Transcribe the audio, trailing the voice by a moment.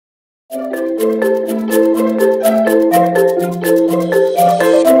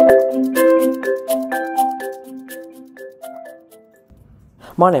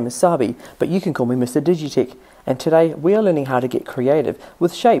My name is Sabi, but you can call me Mr. Digitech, and today we are learning how to get creative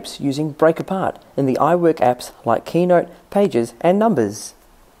with shapes using Break Apart in the iWork apps like Keynote, Pages and Numbers.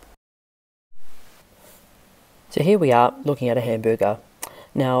 So here we are looking at a hamburger.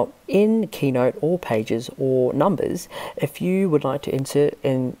 Now in Keynote or Pages or Numbers, if you would like to insert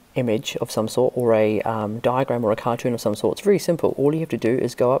an image of some sort or a diagram or a cartoon of some sort, it's very simple. All you have to do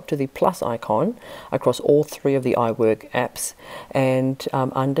is go up to the plus icon across all three of the iWork apps, and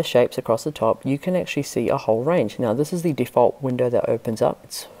under shapes across the top you can actually see a whole range. Now this is the default window that opens up.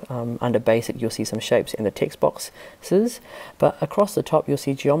 It's under basic you'll see some shapes in the text boxes, but across the top you'll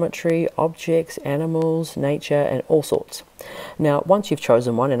see geometry, objects, animals, nature and all sorts. Now once you've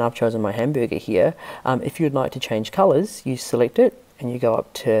chosen one, and I've chosen my hamburger here, if you'd like to change colors, you select it and you go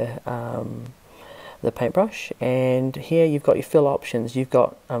up to the paintbrush, and here you've got your fill options. You've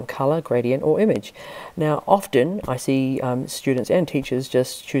got color, gradient or image. Now often I see students and teachers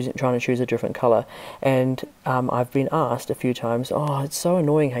just trying to choose a different color, and I've been asked a few times, oh, it's so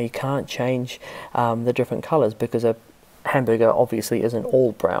annoying how you can't change the different colors, because a hamburger obviously isn't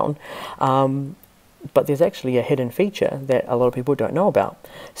all brown. But there's actually a hidden feature that a lot of people don't know about.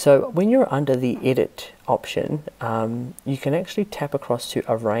 So when you're under the edit option, you can actually tap across to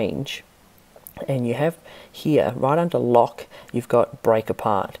arrange, and you have here right under lock you've got break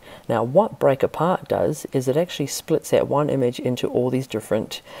apart. Now what break apart does is it actually splits that one image into all these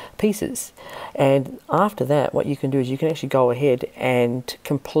different pieces, and after that what you can do is you can actually go ahead and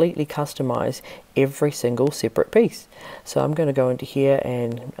completely customize every single separate piece. So I'm going to go into here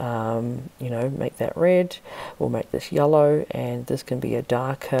and make that red. We'll make this yellow, and this can be a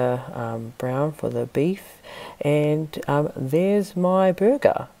darker brown for the beef, and there's my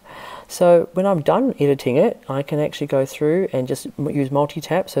burger. So when I'm done editing it, I can actually go through and just use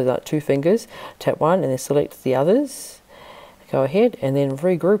multi-tap, so that 2 fingers, tap one and then select the others, go ahead and then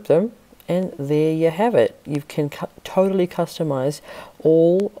regroup them, and there you have it. You can totally customize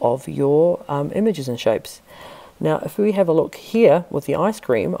all of your images and shapes. Now if we have a look here with the ice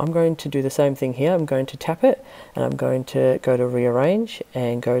cream, I'm going to do the same thing here. I'm going to tap it and I'm going to go to rearrange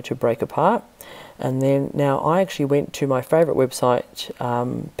and go to break apart. And then now I actually went to my favorite website,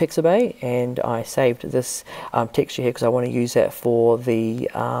 Pixabay, and I saved this texture here because I want to use that for the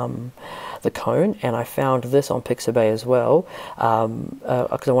cone, and I found this on Pixabay as well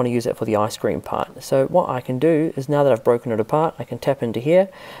because I want to use it for the ice cream part. So what I can do is, now that I've broken it apart, I can tap into here,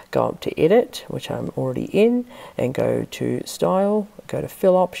 go up to edit, which I'm already in, and go to style, go to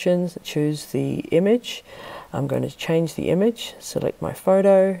fill options, choose the image. I'm going to change the image, select my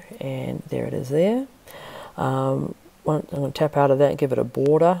photo, and there it is there. I'm going to tap out of that and give it a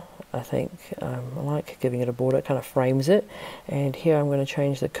border. I think I like giving it a border, it kind of frames it. And here I'm going to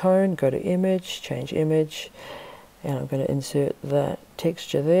change the cone, go to image, change image, and I'm going to insert that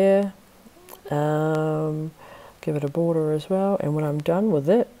texture there. Give it a border as well, and when I'm done with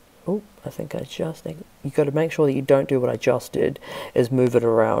it, oh, I think you've got to make sure that you don't do what I just did, is move it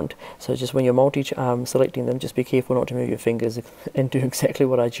around. So just when you're selecting them, just be careful not to move your fingers and do exactly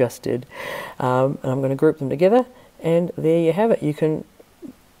what I just did. And I'm going to group them together, and there you have it. You can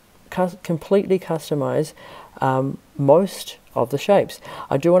completely customize most of the shapes.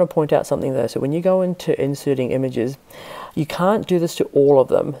 I do want to point out something though. So when you go into inserting images, you can't do this to all of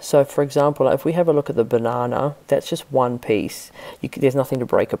them. So for example, if we have a look at the banana, that's just one piece. There's nothing to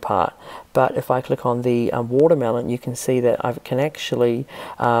break apart. But if I click on the watermelon, you can see that I can actually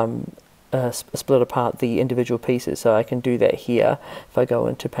split apart the individual pieces. So I can do that here. If I go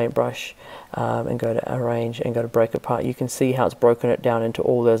into paintbrush and go to arrange and go to break apart, you can see how it's broken it down into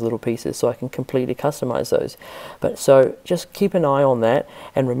all those little pieces, so I can completely customize those. But so just keep an eye on that,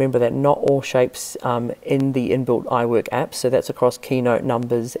 and remember that not all shapes in the inbuilt iWork apps, so that's across Keynote,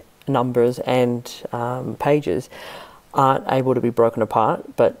 Numbers and Pages, aren't able to be broken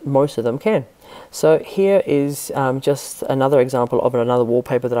apart, but most of them can. So here is just another example of another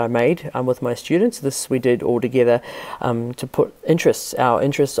wallpaper that I made with my students. This we did all together to put our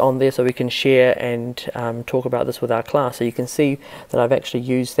interests on there, so we can share and talk about this with our class. So you can see that I've actually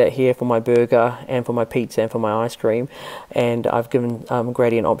used that here for my burger and for my pizza and for my ice cream, and I've given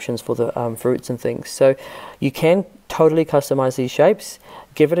gradient options for the fruits and things. So you can totally customize these shapes.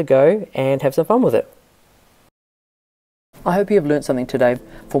 Give it a go and have some fun with it. I hope you have learned something today.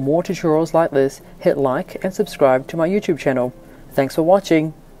 For more tutorials like this, hit like and subscribe to my YouTube channel. Thanks for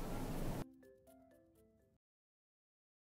watching.